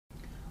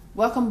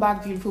Welcome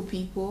back, beautiful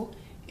people.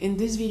 In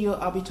this video,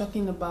 I'll be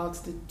talking about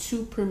the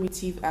two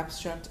primitive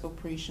abstract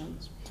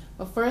operations.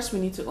 But first,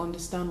 we need to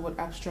understand what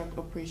abstract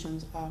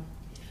operations are.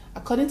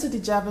 According to the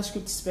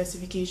JavaScript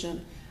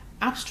specification,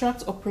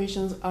 abstract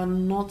operations are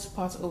not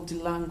part of the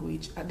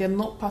language. They're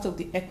not part of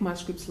the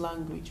ECMAScript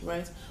language,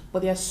 right?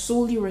 But they are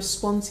solely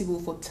responsible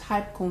for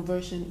type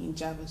conversion in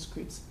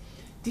JavaScript.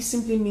 This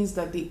simply means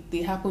that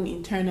they happen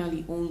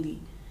internally only.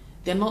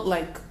 They're not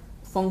like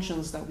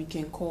functions that we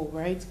can call,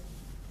 right?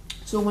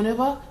 So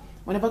whenever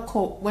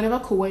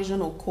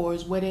cohesion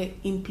occurs, whether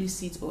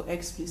implicit or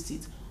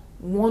explicit,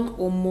 one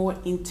or more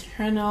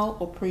internal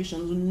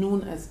operations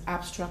known as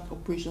abstract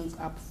operations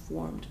are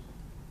performed.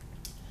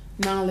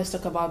 Now let's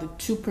talk about the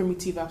two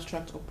primitive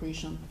abstract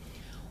operation.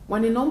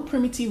 When a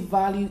non-primitive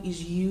value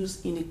is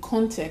used in a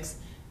context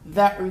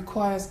that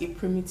requires a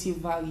primitive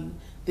value,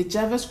 the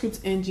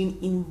JavaScript engine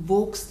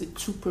invokes the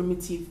two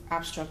primitive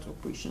abstract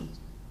operations.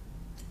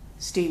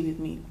 Stay with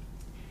me.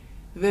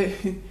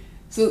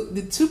 So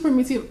the two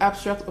primitive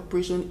abstract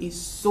operation is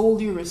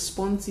solely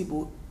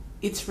responsible.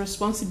 Its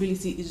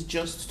responsibility is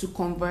just to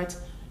convert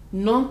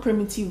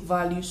non-primitive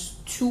values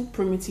to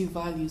primitive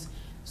values.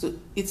 So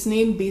its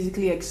name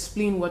basically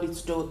explains what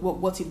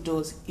it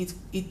does.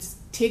 It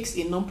takes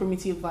a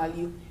non-primitive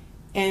value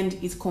and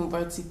it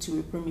converts it to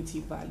a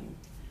primitive value.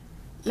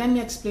 Let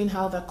me explain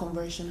how that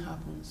conversion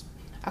happens.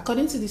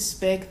 According to the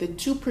spec, the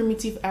two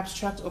primitive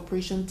abstract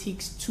operation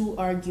takes two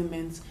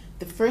arguments.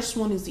 The first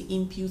one is the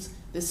input,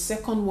 the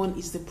second one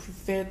is the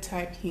preferred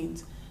type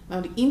hint. Now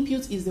the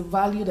input is the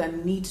value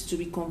that needs to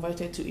be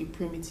converted to a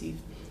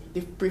primitive. The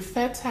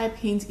preferred type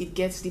hint it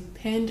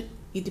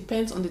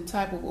depends on the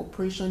type of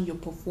operation you're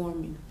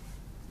performing.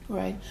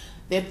 Right?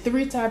 There are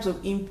three types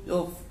of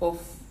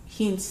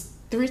hints.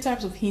 Three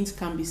types of hints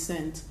can be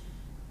sent: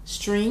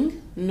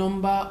 string,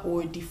 number,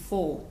 or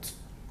default.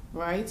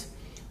 Right?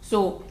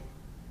 So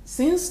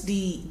since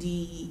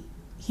the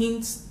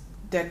hints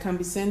that can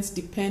be sent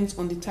depends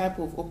on the type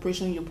of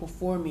operation you're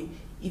performing.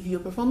 If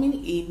you're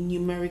performing a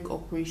numeric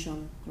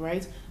operation,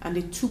 right, and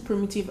the two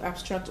primitive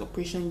abstract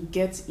operation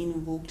gets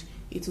invoked,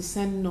 it will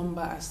send number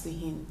as the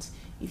hint.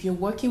 If you're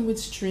working with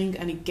string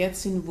and it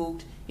gets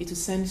invoked, it will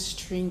send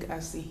string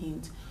as the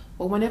hint.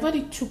 But whenever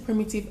the two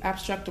primitive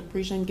abstract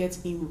operation gets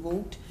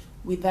invoked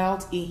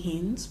without a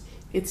hint,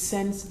 it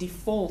sends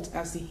default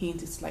as the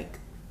hint. It's like,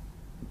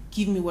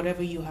 give me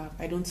whatever you have.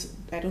 I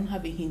don't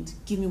have a hint.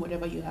 Give me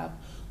whatever you have.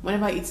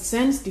 Whenever it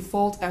sends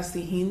default as the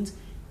hint,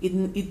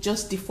 it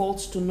just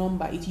defaults to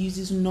number. It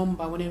uses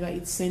number whenever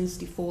it sends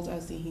default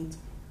as the hint.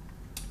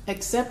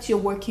 Except you're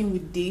working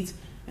with date,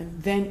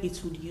 and then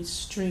it would use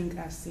string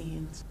as the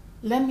hint.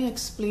 Let me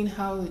explain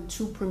how the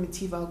two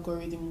primitive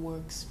algorithm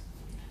works.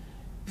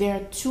 There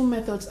are two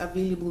methods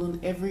available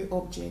on every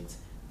object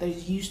that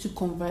is used to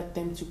convert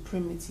them to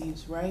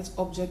primitives, right?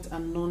 Object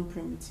and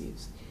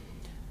non-primitives.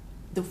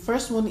 The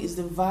first one is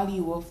the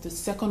value of, the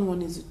second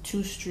one is a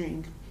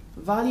toString.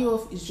 Value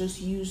of is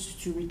just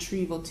used to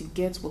retrieve or to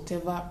get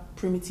whatever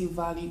primitive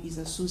value is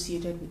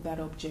associated with that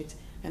object,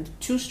 and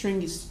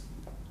toString is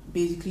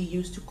basically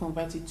used to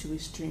convert it to a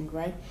string,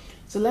 right?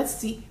 So let's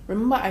see.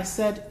 Remember I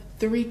said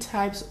there are three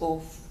types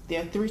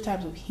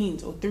of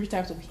hint, or three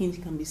types of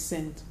hint can be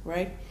sent,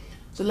 right?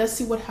 So let's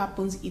see what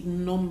happens if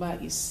number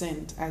is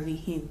sent as a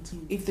hint.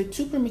 If the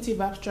two primitive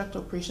abstract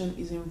operation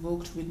is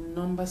invoked with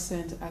number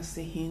sent as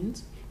the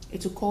hint,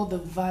 it will call the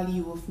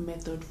value of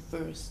method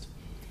first.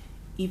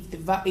 If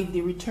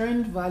the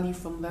returned value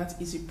from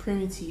that is a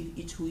primitive,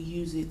 it will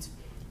use it.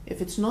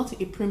 If it's not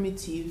a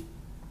primitive,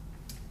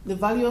 the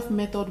value of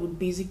method would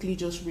basically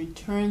just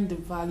return the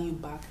value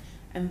back,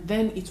 and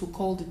then it will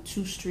call the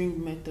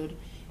toString method.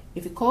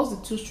 If it calls the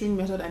toString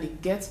method and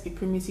it gets a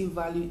primitive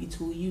value, it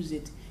will use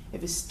it.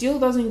 If it still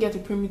doesn't get a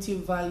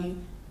primitive value,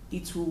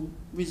 it will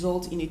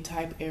result in a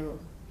type error.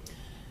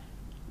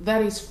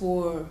 That is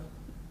for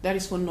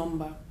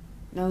number.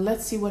 Now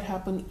let's see what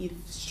happens if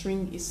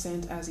string is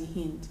sent as a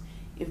hint.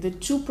 If the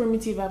two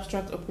primitive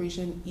abstract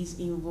operation is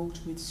invoked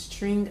with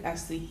string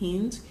as the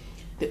hint,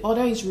 the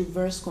order is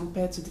reversed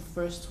compared to the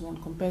first one,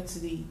 compared to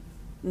the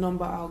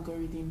number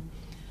algorithm.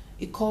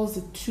 It calls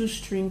the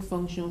toString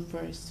function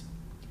first.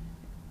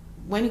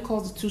 When it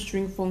calls the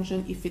toString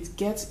function, if it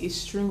gets a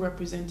string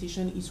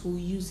representation, it will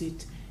use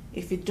it.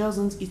 If it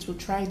doesn't, it will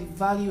try the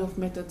value of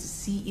method to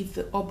see if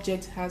the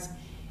object has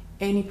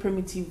any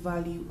primitive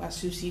value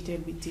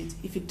associated with it.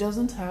 If it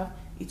doesn't have,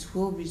 it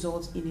will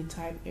result in a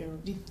type error.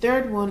 The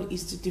third one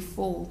is the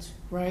default,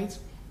 right?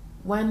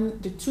 When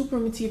the two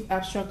primitive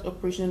abstract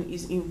operation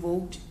is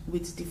invoked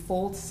with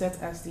default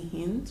set as the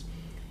hint,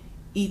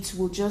 it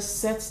will just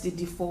set the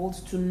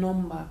default to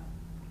number.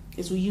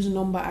 It will use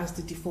number as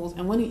the default,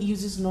 and when it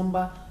uses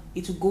number,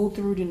 it will go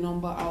through the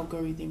number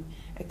algorithm.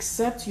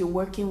 Except you're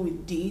working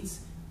with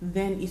dates,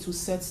 then it will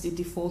set the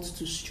default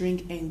to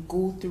string and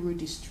go through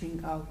the string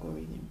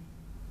algorithm.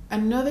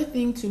 Another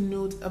thing to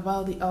note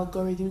about the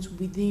algorithms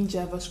within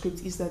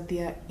JavaScript is that they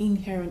are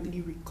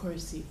inherently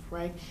recursive,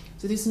 right?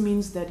 So this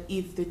means that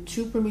if the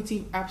two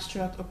primitive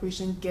abstract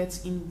operation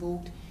gets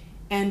invoked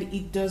and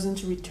it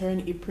doesn't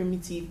return a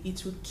primitive,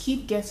 it will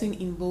keep getting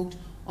invoked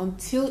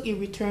until it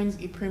returns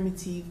a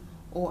primitive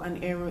or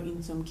an error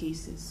in some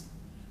cases.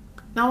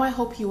 Now I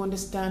hope you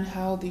understand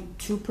how the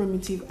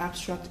ToPrimitive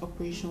abstract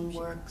operation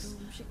works.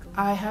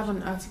 I have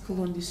an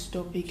article on this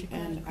topic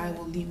and I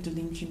will leave the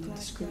link in the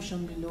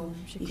description below.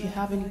 If you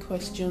have any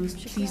questions,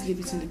 please leave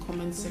it in the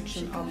comment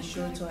section. I'll be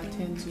sure to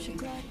attend to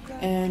it.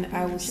 And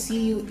I will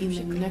see you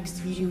in the next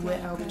video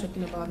where I'll be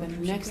talking about the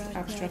next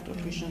abstract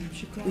operation,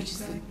 which is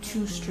the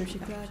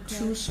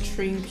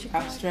two-string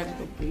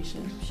abstract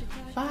operation.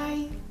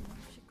 Bye!